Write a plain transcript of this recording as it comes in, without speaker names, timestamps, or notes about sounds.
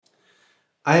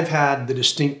I've had the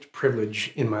distinct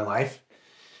privilege in my life,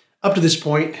 up to this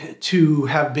point, to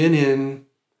have been in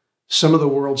some of the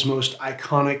world's most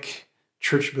iconic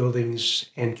church buildings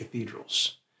and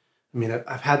cathedrals. I mean,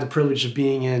 I've had the privilege of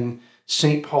being in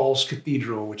St. Paul's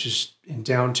Cathedral, which is in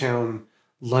downtown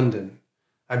London.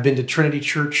 I've been to Trinity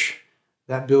Church,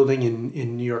 that building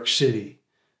in New York City.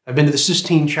 I've been to the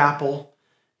Sistine Chapel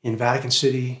in Vatican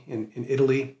City in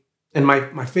Italy. And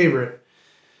my favorite,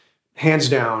 hands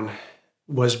down,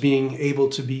 was being able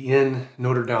to be in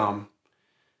Notre Dame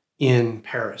in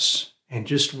Paris and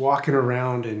just walking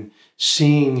around and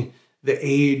seeing the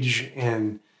age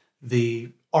and the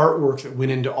artwork that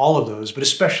went into all of those, but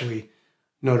especially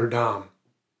Notre Dame.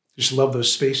 Just love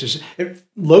those spaces. And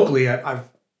locally, I've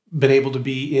been able to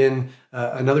be in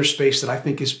another space that I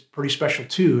think is pretty special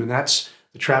too, and that's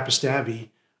the Trappist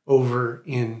Abbey over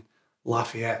in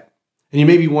Lafayette. And you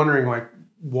may be wondering, like,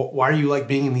 why are you like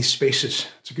being in these spaces?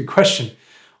 It's a good question.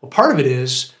 Well, part of it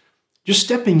is just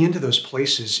stepping into those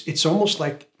places. It's almost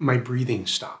like my breathing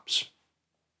stops.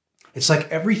 It's like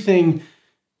everything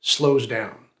slows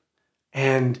down,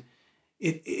 and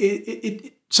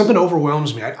it something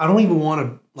overwhelms me. I don't even want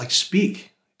to like speak.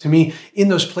 To me, in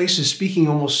those places, speaking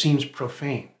almost seems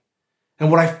profane. And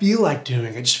what I feel like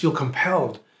doing, I just feel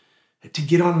compelled to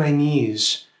get on my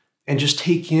knees and just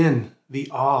take in the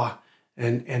awe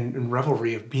and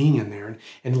revelry of being in there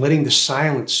and letting the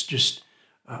silence just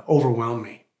overwhelm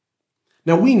me.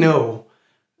 Now, we know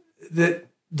that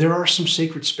there are some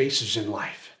sacred spaces in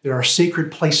life. There are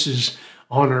sacred places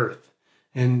on earth.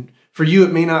 And for you,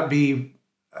 it may not be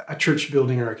a church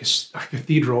building or a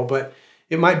cathedral, but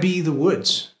it might be the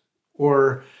woods,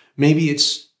 or maybe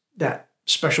it's that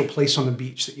special place on the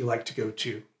beach that you like to go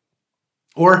to.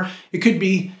 Or it could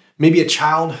be maybe a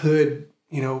childhood,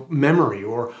 memory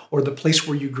or the place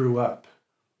where you grew up.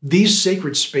 These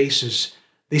sacred spaces,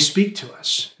 they speak to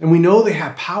us, and we know they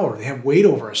have power. They have weight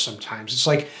over us sometimes. It's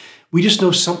like we just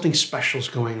know something special is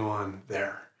going on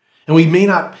there, and we may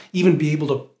not even be able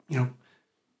to,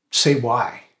 say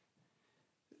why.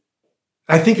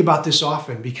 I think about this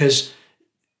often because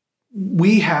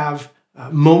we have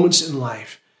moments in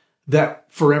life that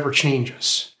forever change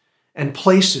us, and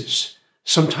places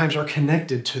sometimes are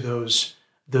connected to those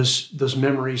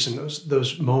memories and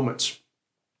those moments.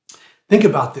 Think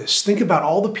about this. Think about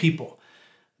all the people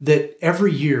that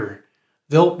every year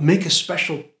they'll make a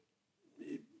special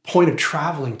point of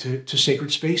traveling to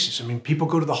sacred spaces. I mean, people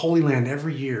go to the Holy Land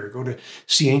every year, go to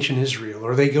see ancient Israel,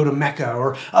 or they go to Mecca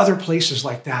or other places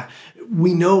like that.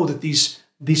 We know that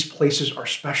these places are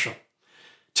special.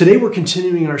 Today we're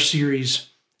continuing our series,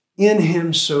 In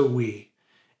Him So We,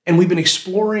 and we've been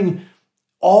exploring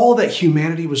all that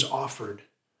humanity was offered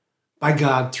by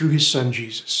God through His Son,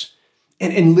 Jesus.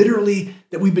 And literally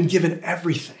that we've been given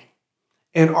everything.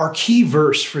 And our key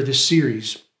verse for this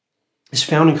series is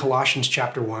found in Colossians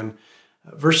chapter 1,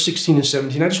 verse 16 and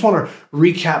 17. I just want to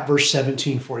recap verse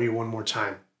 17 for you one more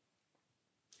time.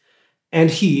 And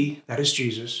He, that is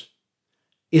Jesus,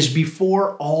 is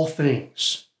before all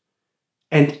things,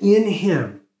 and in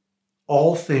Him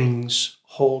all things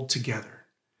hold together.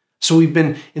 So we've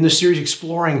been in this series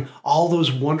exploring all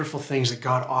those wonderful things that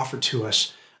God offered to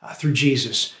us through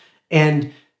Jesus.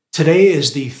 And today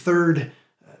is the third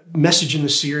message in the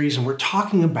series, and we're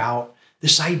talking about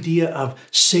this idea of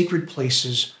sacred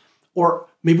places, or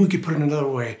maybe we could put it another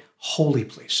way, holy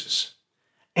places,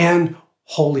 and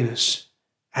holiness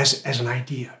as an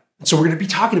idea. And so we're going to be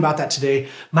talking about that today.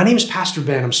 My name is Pastor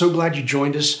Ben. I'm so glad you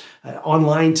joined us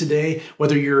online today.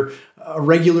 Whether you're a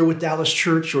regular with Dallas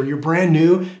Church or you're brand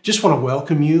new, just want to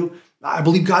welcome you. I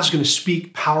believe God's going to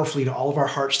speak powerfully to all of our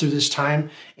hearts through this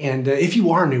time. And if you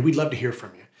are new, we'd love to hear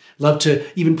from you. Love to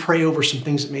even pray over some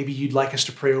things that maybe you'd like us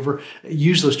to pray over.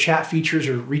 Use those chat features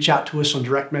or reach out to us on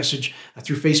direct message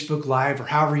through Facebook Live or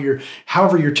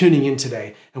however you're tuning in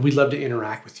today. And we'd love to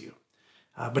interact with you.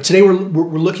 But today we're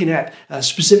looking at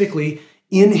specifically,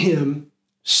 in Him,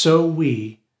 so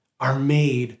we are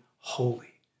made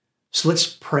holy. So let's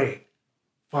pray.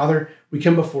 Father, we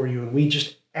come before you and we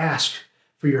just ask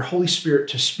for your Holy Spirit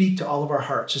to speak to all of our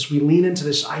hearts as we lean into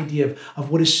this idea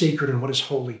of what is sacred and what is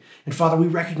holy. And Father, we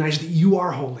recognize that you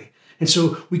are holy. And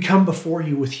so we come before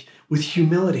you with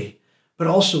humility. But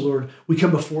also, Lord, we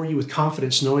come before you with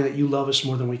confidence, knowing that you love us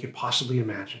more than we could possibly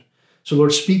imagine. So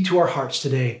Lord, speak to our hearts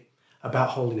today about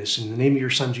holiness. In the name of your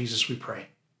Son, Jesus, we pray.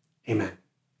 Amen.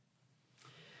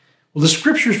 Well, the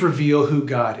scriptures reveal who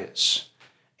God is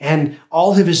and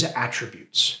all of his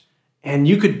attributes. And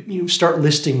you could start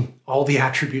listing all the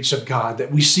attributes of God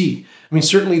that we see. I mean,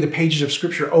 certainly the pages of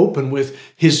scripture open with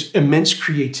his immense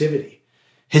creativity,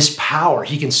 his power.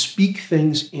 He can speak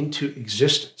things into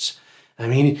existence. I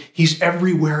mean, he's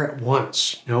everywhere at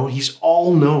once. He's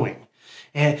all-knowing,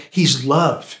 and he's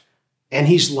love, and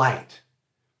he's light.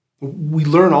 We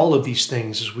learn all of these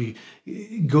things as we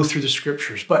go through the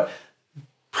scriptures, but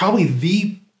probably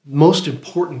the most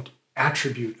important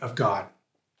attribute of God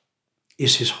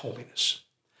is his holiness.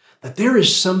 That there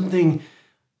is something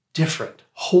different,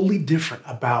 wholly different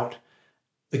about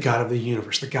the God of the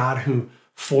universe, the God who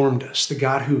formed us, the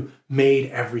God who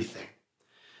made everything.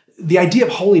 The idea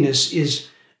of holiness is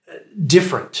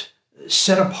different,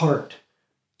 set apart,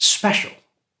 special.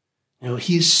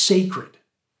 He is sacred.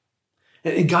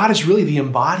 And God is really the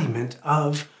embodiment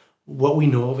of what we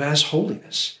know of as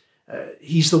holiness.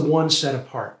 He's the one set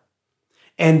apart.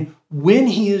 And when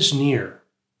he is near,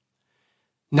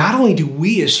 not only do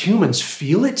we as humans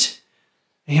feel it,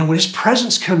 and when his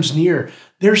presence comes near,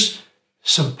 there's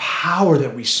some power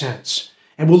that we sense.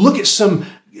 And we'll look at some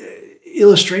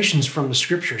illustrations from the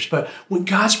scriptures, but when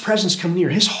God's presence comes near,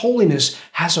 his holiness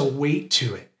has a weight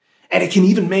to it. And it can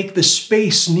even make the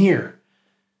space near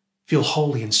feel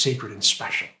holy and sacred and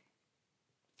special.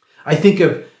 I think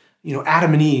of,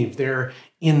 Adam and Eve. They're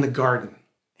in the garden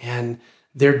and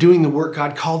they're doing the work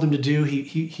God called them to do.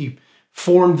 He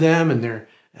formed them, and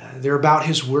they're about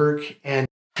his work, and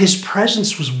his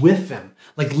presence was with them,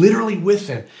 like literally with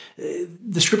them.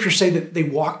 The scriptures say that they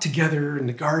walked together in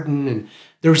the garden, and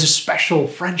there was a special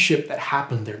friendship that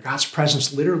happened there. God's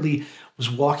presence literally was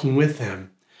walking with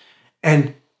them.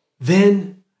 And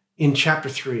then in chapter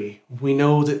 3, we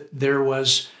know that there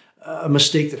was a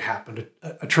mistake that happened,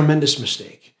 a tremendous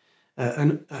mistake,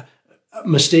 a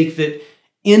mistake that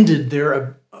ended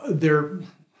their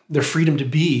freedom to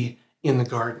be in the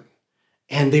garden.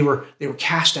 And they were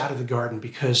cast out of the garden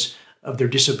because of their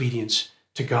disobedience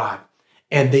to God.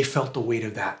 And they felt the weight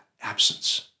of that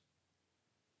absence.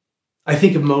 I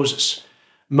think of Moses.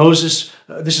 Moses,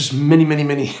 this is many,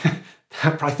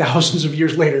 probably thousands of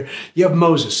years later, you have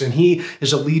Moses, and he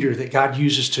is a leader that God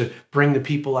uses to bring the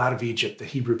people out of Egypt, the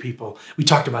Hebrew people. We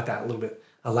talked about that a little bit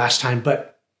last time,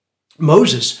 but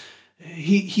Moses,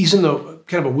 he's in the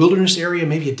kind of a wilderness area,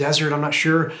 maybe a desert, I'm not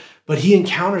sure, but he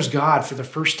encounters God for the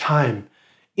first time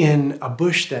in a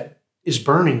bush that is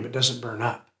burning but doesn't burn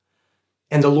up.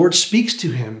 And the Lord speaks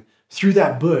to him through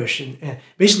that bush and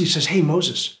basically says, hey,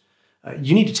 Moses,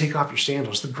 you need to take off your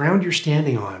sandals. The ground you're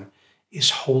standing on is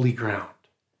holy ground.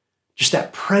 Just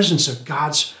that presence of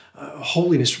God's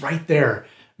holiness right there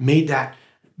made that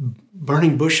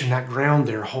burning bush and that ground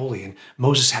there holy. And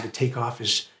Moses had to take off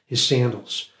his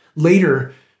sandals.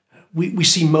 Later, we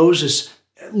see Moses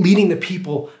leading the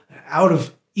people out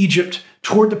of Egypt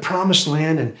toward the promised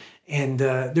land. And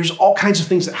there's all kinds of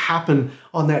things that happen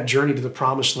on that journey to the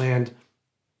promised land.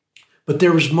 But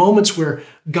there was moments where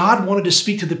God wanted to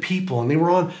speak to the people, and they were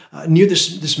on near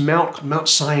this Mount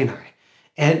Sinai.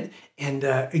 And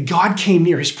God came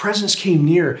near, his presence came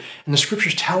near, and the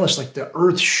scriptures tell us like the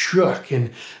earth shook,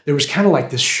 and there was kind of like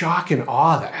this shock and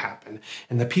awe that happened,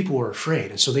 and the people were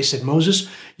afraid. And so they said, Moses,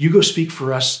 you go speak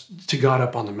for us to God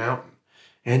up on the mountain.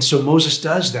 And so Moses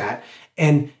does that,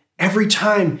 and every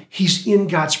time he's in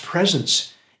God's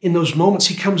presence, in those moments,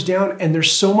 he comes down and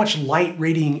there's so much light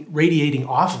radiating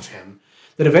off of him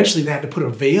that eventually they had to put a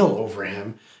veil over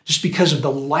him just because of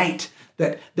the light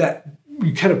that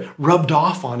kind of rubbed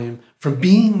off on him from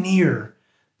being near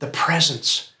the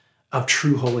presence of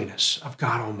true holiness of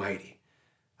God Almighty.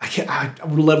 I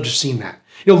would love to have seen that.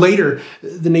 Later,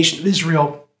 the nation of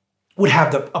Israel would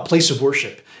have a place of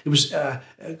worship. It was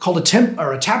called a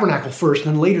tabernacle first,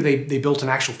 and then later they built an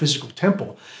actual physical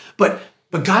temple. But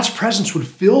God's presence would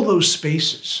fill those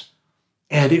spaces,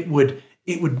 and it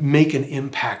would make an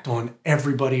impact on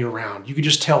everybody around. You could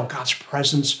just tell God's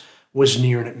presence was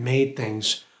near, and it made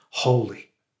things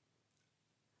holy.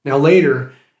 Now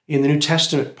later, in the New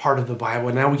Testament part of the Bible,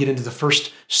 and now we get into the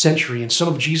first century, and some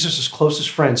of Jesus' closest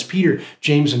friends, Peter,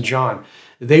 James, and John,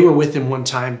 they were with him one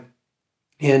time,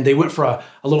 and they went for a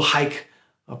little hike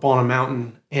up on a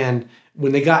mountain. And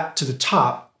when they got to the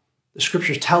top, the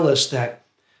scriptures tell us that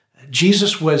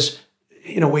Jesus was,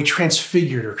 in a way,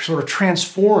 transfigured or sort of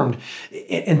transformed,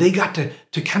 and they got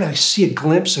to kind of see a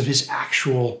glimpse of his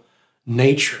actual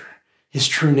nature, his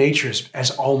true nature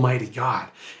as Almighty God.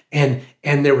 And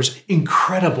there was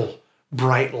incredible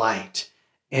bright light,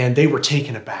 and they were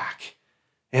taken aback.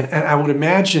 And I would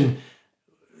imagine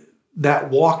that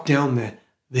walk down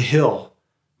the hill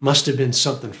must have been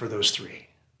something for those three,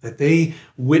 that they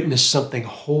witnessed something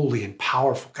holy and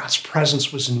powerful. God's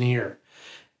presence was near.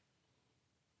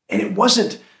 And it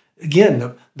wasn't,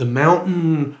 again, the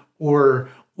mountain or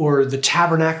the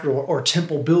tabernacle or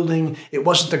temple building. It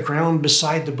wasn't the ground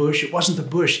beside the bush. It wasn't the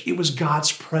bush. It was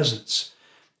God's presence.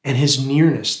 and his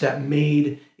nearness that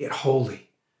made it holy.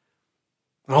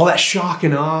 And all that shock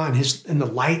and awe and the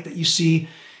light that you see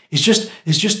is just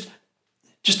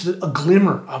a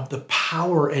glimmer of the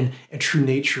power and true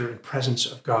nature and presence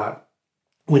of God.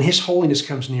 When his holiness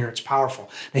comes near, it's powerful.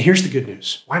 Now, here's the good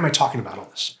news. Why am I talking about all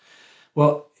this?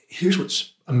 Well, here's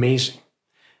what's amazing.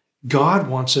 God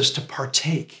wants us to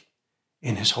partake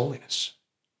in his holiness.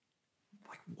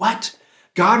 Like, what?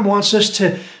 God wants us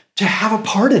to have a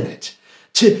part in it,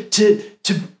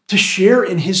 to share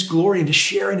in his glory and to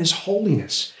share in his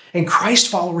holiness. And Christ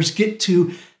followers get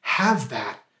to have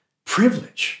that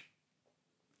privilege.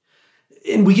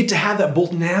 And we get to have that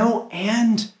both now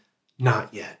and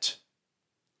not yet.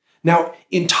 Now,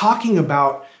 in talking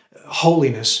about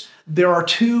holiness, there are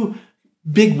two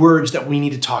big words that we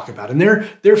need to talk about. And they're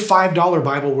 $5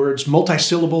 Bible words,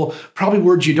 multisyllable, probably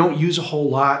words you don't use a whole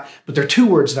lot, but they're two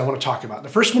words that I want to talk about. The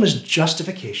first one is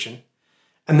justification,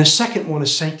 and the second one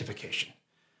is sanctification.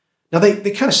 Now,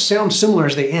 they kind of sound similar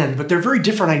as they end, but they're very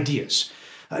different ideas.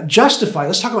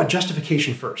 Let's talk about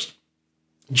justification first.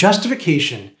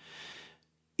 Justification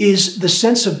is the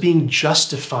sense of being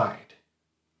justified.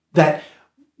 That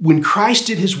when Christ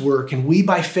did his work and we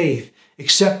by faith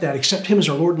accept him as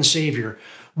our Lord and Savior,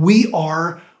 we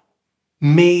are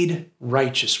made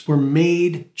righteous. We're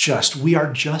made just. We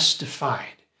are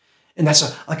justified. And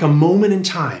that's like a moment in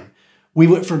time. We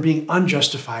went from being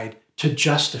unjustified to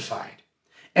justified.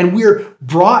 And we're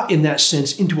brought in that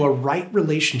sense into a right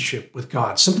relationship with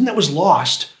God, something that was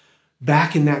lost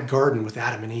back in that garden with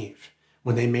Adam and Eve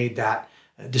when they made that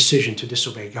decision to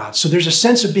disobey God. So there's a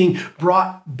sense of being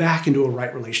brought back into a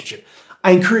right relationship.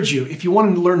 I encourage you, if you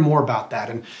want to learn more about that,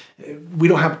 and we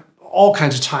don't have all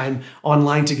kinds of time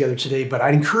online together today, but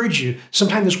I'd encourage you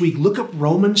sometime this week, look up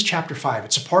Romans chapter 5.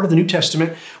 It's a part of the New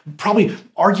Testament, probably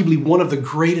arguably one of the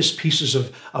greatest pieces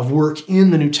of work in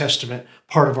the New Testament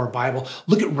part of our Bible.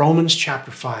 Look at Romans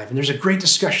chapter 5, and there's a great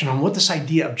discussion on what this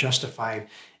idea of justified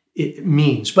it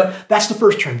means. But that's the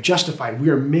first term, justified. We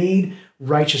are made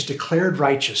righteous, declared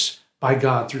righteous by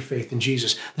God through faith in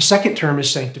Jesus. The second term is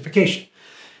sanctification.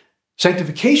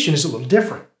 Sanctification is a little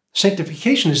different.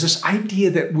 Sanctification is this idea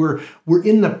that we're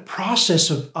in the process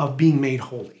of being made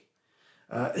holy.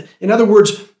 In other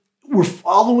words, we're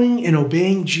following and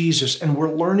obeying Jesus, and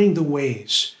we're learning the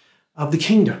ways of the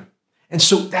kingdom. And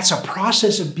so that's a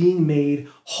process of being made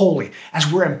holy.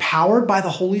 As we're empowered by the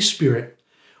Holy Spirit,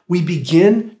 we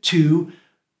begin to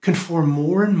conform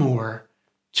more and more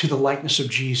to the likeness of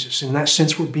Jesus. In that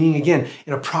sense, we're being, again,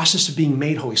 in a process of being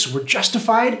made holy. So we're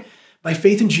justified by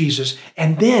faith in Jesus,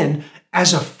 and then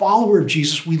as a follower of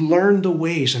Jesus, we learn the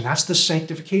ways, and that's the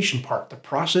sanctification part, the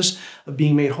process of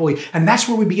being made holy. And that's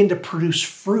where we begin to produce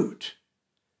fruit.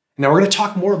 Now, we're going to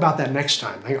talk more about that next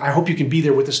time. I hope you can be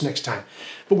there with us next time.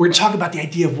 But we're going to talk about the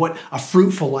idea of what a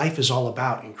fruitful life is all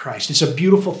about in Christ. It's a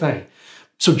beautiful thing.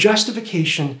 So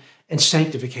justification and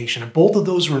sanctification, and both of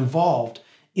those are involved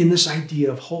in this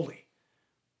idea of holy.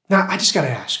 Now, I just got to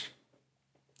ask,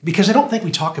 because I don't think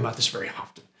we talk about this very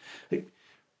often.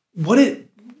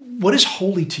 What is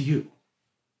holy to you?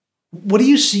 What do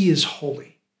you see as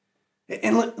holy?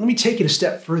 And let me take it a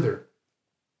step further.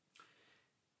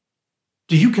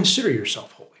 Do you consider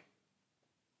yourself holy?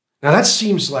 Now that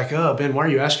seems like, oh, Ben, why are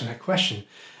you asking that question?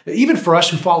 Even for us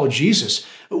who follow Jesus,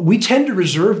 we tend to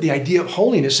reserve the idea of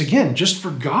holiness, again, just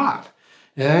for God.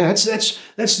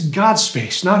 That's God's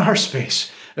space, not our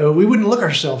space. We wouldn't look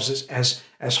ourselves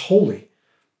as holy.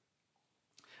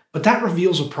 But that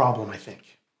reveals a problem, I think.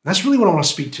 That's really what I want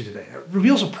to speak to today. It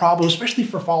reveals a problem, especially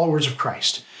for followers of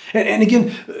Christ. And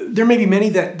again, there may be many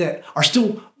that are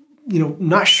still,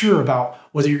 not sure about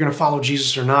whether you're going to follow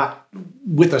Jesus or not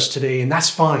with us today, and that's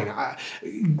fine.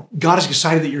 God has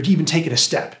decided that you're even taking a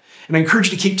step, and I encourage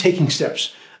you to keep taking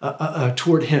steps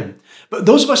toward Him. But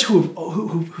those of us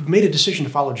who've made a decision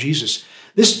to follow Jesus,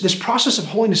 this process of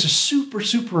holiness is super,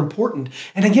 super important.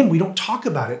 And again, we don't talk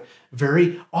about it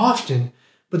very often.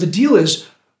 But the deal is,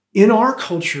 in our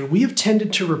culture, we have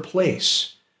tended to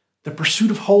replace the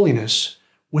pursuit of holiness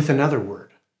with another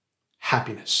word,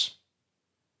 happiness.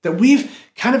 That we've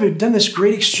kind of done this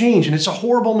great exchange, and it's a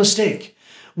horrible mistake.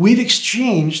 We've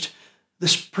exchanged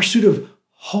this pursuit of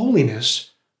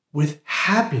holiness with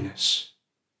happiness.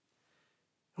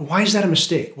 And why is that a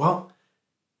mistake? Well,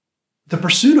 the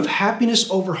pursuit of happiness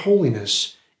over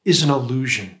holiness is an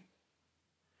illusion.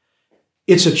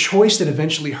 It's a choice that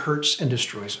eventually hurts and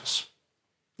destroys us.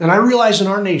 And I realize in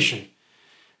our nation,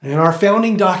 in our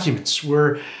founding documents,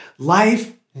 were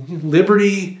life,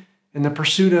 liberty, and the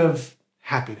pursuit of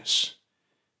happiness.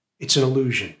 It's an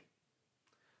illusion.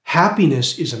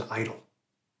 Happiness is an idol.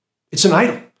 It's an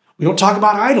idol. We don't talk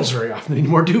about idols very often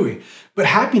anymore, do we? But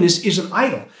happiness is an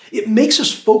idol. It makes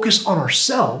us focus on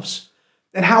ourselves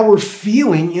and how we're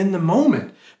feeling in the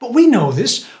moment. But we know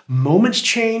this. Moments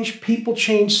change, people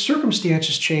change,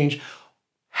 circumstances change.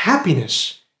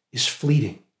 Happiness is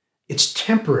fleeting. It's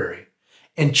temporary.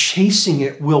 And chasing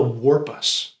it will warp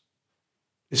us.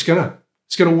 It's gonna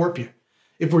warp you.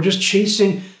 If we're just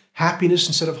chasing happiness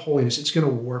instead of holiness, it's gonna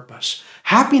warp us.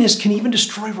 Happiness can even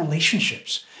destroy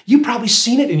relationships. You've probably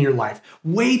seen it in your life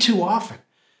way too often.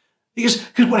 Because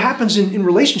what happens in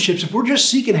relationships, if we're just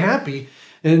seeking happy,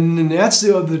 and that's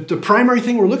the primary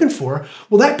thing we're looking for,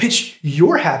 well, that pits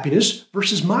your happiness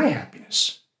versus my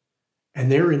happiness.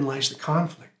 And therein lies the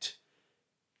conflict.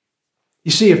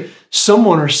 You see, if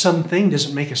someone or something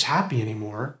doesn't make us happy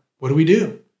anymore, what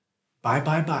do?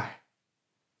 Bye.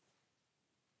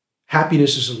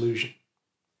 Happiness is illusion.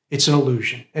 It's an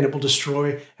illusion, and it will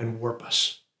destroy and warp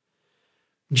us.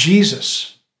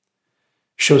 Jesus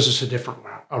shows us a different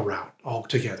route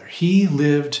altogether. He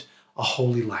lived a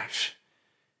holy life.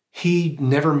 He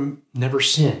never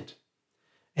sinned.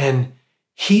 And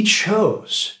he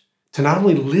chose to not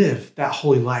only live that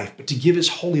holy life, but to give his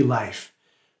holy life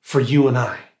for you and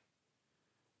I.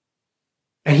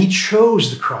 And he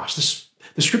chose the cross.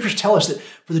 The scriptures tell us that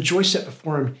for the joy set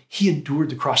before him, he endured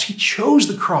the cross. He chose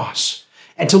the cross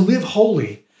and to live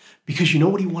holy because you know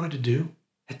what he wanted to do?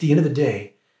 At the end of the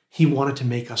day, he wanted to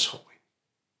make us holy.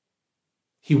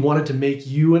 He wanted to make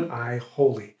you and I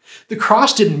holy. The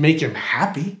cross didn't make him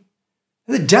happy.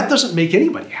 The death doesn't make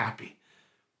anybody happy.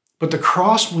 But the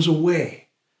cross was a way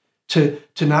to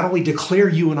not only declare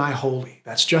you and I holy,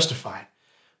 that's justified,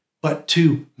 but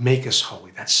to make us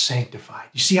holy, that's sanctified.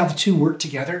 You see how the two work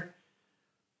together?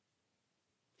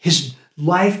 His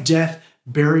life, death,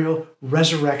 burial,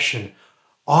 resurrection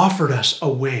offered us a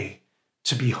way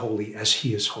to be holy as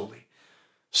he is holy.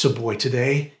 So boy,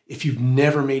 today, if you've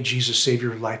never made Jesus Savior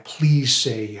of your life, please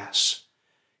say yes.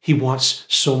 He wants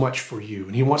so much for you,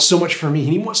 and he wants so much for me,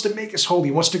 and he wants to make us holy.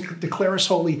 He wants to declare us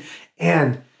holy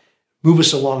and move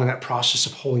us along in that process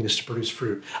of holiness to produce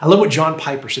fruit. I love what John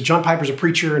Piper said. John Piper's a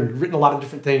preacher and written a lot of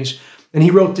different things, and he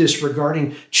wrote this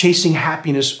regarding chasing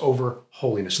happiness over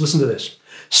holiness. Listen to this.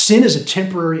 Sin is a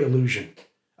temporary illusion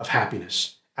of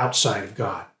happiness outside of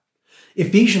God.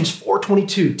 Ephesians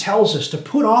 4:22 tells us to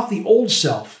put off the old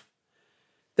self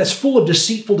that's full of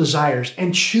deceitful desires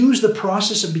and choose the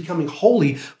process of becoming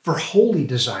holy for holy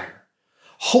desire.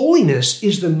 Holiness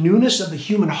is the newness of the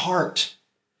human heart.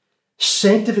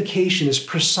 Sanctification is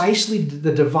precisely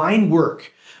the divine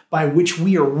work by which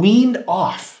we are weaned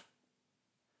off.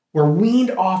 We're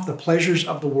weaned off the pleasures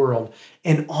of the world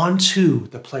and onto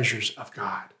the pleasures of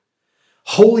God.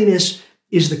 Holiness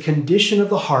is the condition of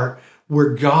the heart where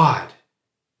God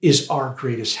is our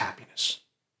greatest happiness.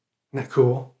 Isn't that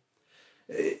cool?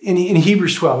 In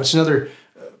Hebrews 12, it's another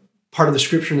part of the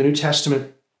scripture in the New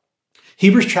Testament.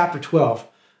 Hebrews chapter 12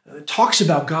 talks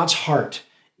about God's heart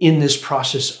in this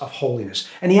process of holiness.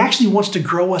 And he actually wants to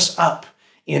grow us up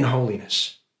in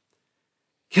holiness.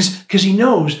 Because he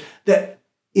knows that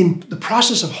in the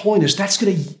process of holiness, that's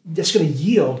going to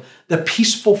yield the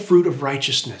peaceful fruit of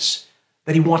righteousness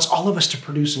that he wants all of us to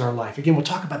produce in our life. Again, we'll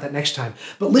talk about that next time.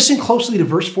 But listen closely to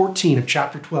verse 14 of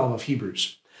chapter 12 of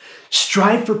Hebrews.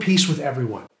 Strive for peace with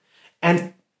everyone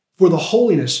and for the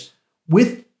holiness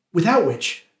without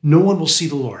which no one will see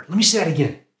the Lord. Let me say that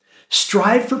again.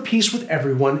 Strive for peace with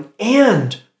everyone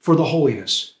and for the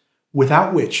holiness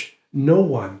without which no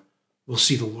one will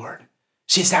see the Lord.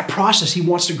 See, it's that process he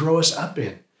wants to grow us up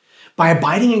in. By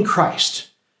abiding in Christ,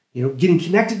 getting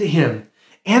connected to him,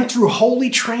 and through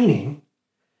holy training,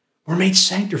 we're made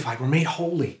sanctified, we're made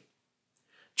holy.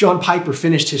 John Piper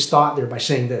finished his thought there by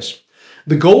saying this: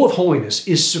 the goal of holiness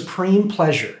is supreme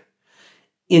pleasure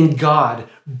in God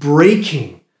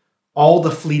breaking all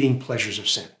the fleeting pleasures of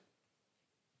sin.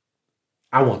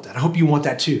 I want that. I hope you want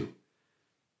that too.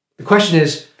 The question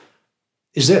is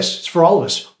this, it's for all of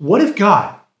us. What if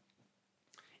God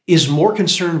is more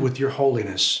concerned with your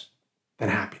holiness than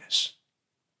happiness?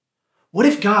 What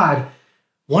if God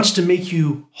wants to make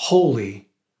you holy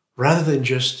rather than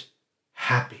just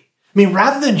happy?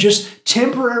 Rather than just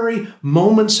temporary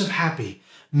moments of happy,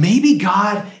 maybe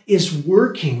God is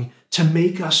working to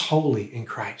make us holy in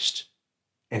Christ.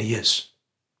 And he is.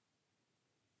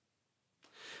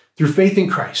 Through faith in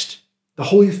Christ, the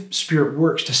Holy Spirit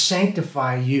works to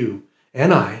sanctify you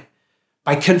and I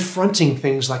by confronting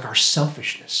things like our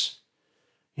selfishness.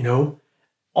 He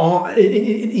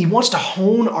wants to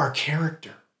hone our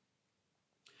character.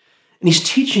 And he's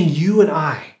teaching you and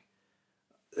I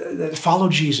that follow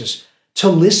Jesus to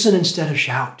listen instead of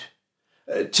shout,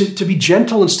 to be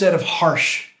gentle instead of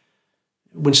harsh,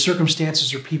 when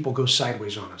circumstances or people go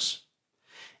sideways on us.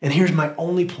 And here's my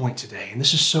only point today, and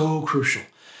this is so crucial.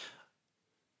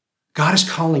 God is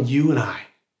calling you and I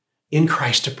in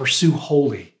Christ to pursue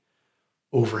holy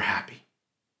over happy.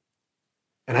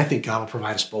 And I think God will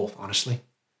provide us both, honestly.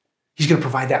 He's going to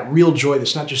provide that real joy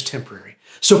that's not just temporary.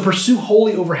 So pursue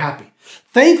holy over happy.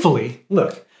 Thankfully,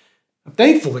 look, I'm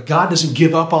thankful that God doesn't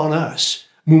give up on us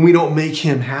when we don't make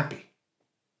him happy.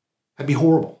 That'd be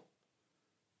horrible.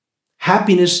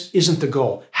 Happiness isn't the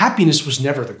goal. Happiness was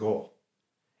never the goal.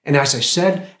 And as I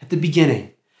said at the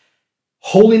beginning,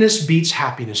 holiness beats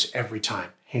happiness every time,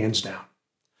 hands down.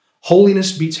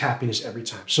 Holiness beats happiness every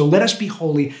time. So let us be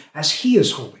holy as he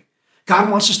is holy. God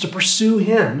wants us to pursue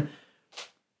him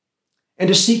and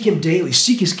to seek him daily,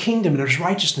 seek his kingdom and his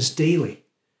righteousness daily.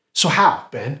 So how,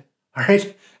 Ben? All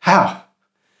right, how?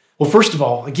 Well, first of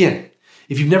all, again,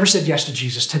 if you've never said yes to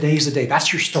Jesus, today is the day.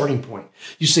 That's your starting point.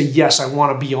 You say, yes, I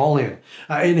want to be all in.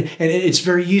 And it's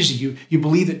very easy. You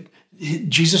believe that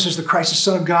Jesus is the Christ, the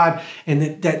Son of God,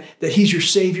 and that he's your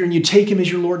Savior, and you take him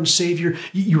as your Lord and Savior.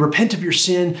 You repent of your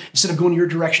sin. Instead of going your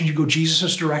direction, you go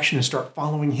Jesus' direction and start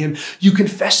following him. You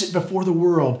confess it before the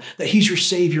world that he's your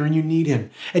Savior and you need him.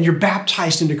 And you're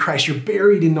baptized into Christ. You're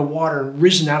buried in the water and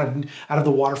risen out of the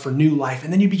water for new life.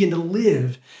 And then you begin to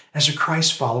live as a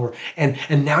Christ follower.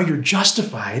 And now you're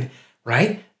justified,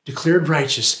 right? Declared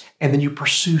righteous. And then you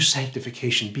pursue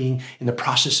sanctification, being in the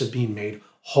process of being made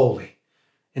holy.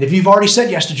 And if you've already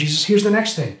said yes to Jesus, here's the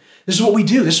next thing. This is what we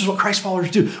do. This is what Christ followers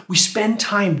do. We spend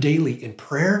time daily in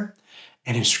prayer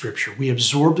and in Scripture. We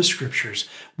absorb the Scriptures.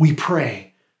 We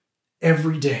pray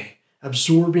every day,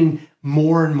 absorbing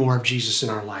more and more of Jesus in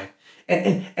our life.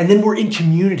 And then we're in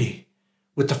community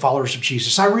with the followers of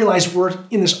Jesus. I realize we're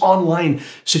in this online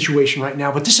situation right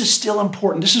now, but this is still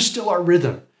important. This is still our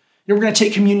rhythm. We're going to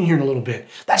take communion here in a little bit.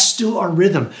 That's still our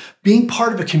rhythm. Being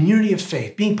part of a community of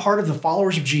faith, being part of the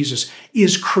followers of Jesus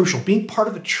is crucial. Being part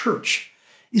of a church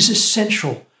is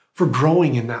essential for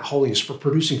growing in that holiness, for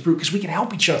producing fruit, because we can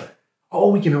help each other.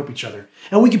 Oh, we can help each other.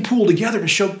 And we can pool together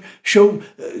to show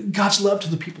God's love to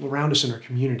the people around us in our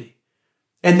community.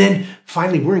 And then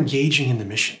finally, we're engaging in the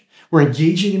mission. We're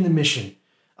engaging in the mission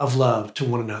of love to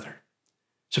one another.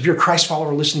 So if you're a Christ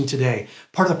follower listening today,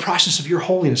 part of the process of your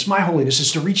holiness, my holiness,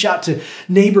 is to reach out to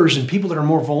neighbors and people that are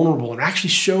more vulnerable and actually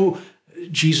show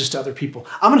Jesus to other people.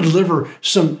 I'm going to deliver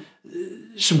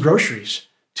some groceries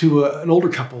to an older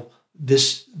couple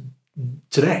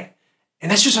today. And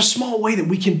that's just a small way that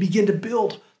we can begin to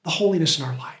build the holiness in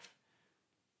our life.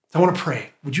 I want to pray.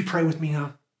 Would you pray with me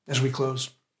now as we close?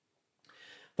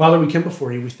 Father, we come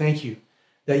before you. We thank you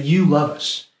that you love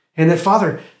us. And that,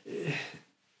 Father,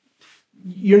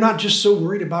 you're not just so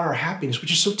worried about our happiness,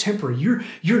 which is so temporary.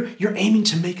 You're aiming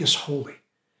to make us holy.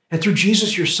 And through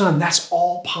Jesus, your Son, that's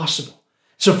all possible.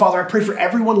 So, Father, I pray for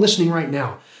everyone listening right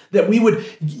now that we would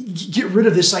get rid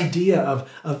of this idea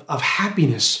of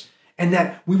happiness, and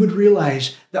that we would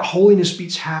realize that holiness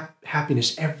beats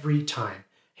happiness every time,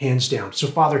 hands down. So,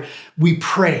 Father, we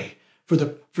pray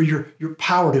for your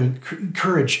power to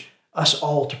encourage us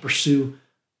all to pursue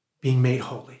being made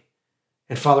holy.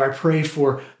 And Father, I pray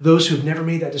for those who have never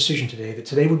made that decision today, that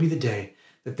today would be the day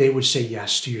that they would say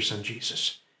yes to your Son,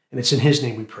 Jesus. And it's in his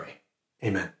name we pray.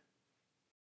 Amen.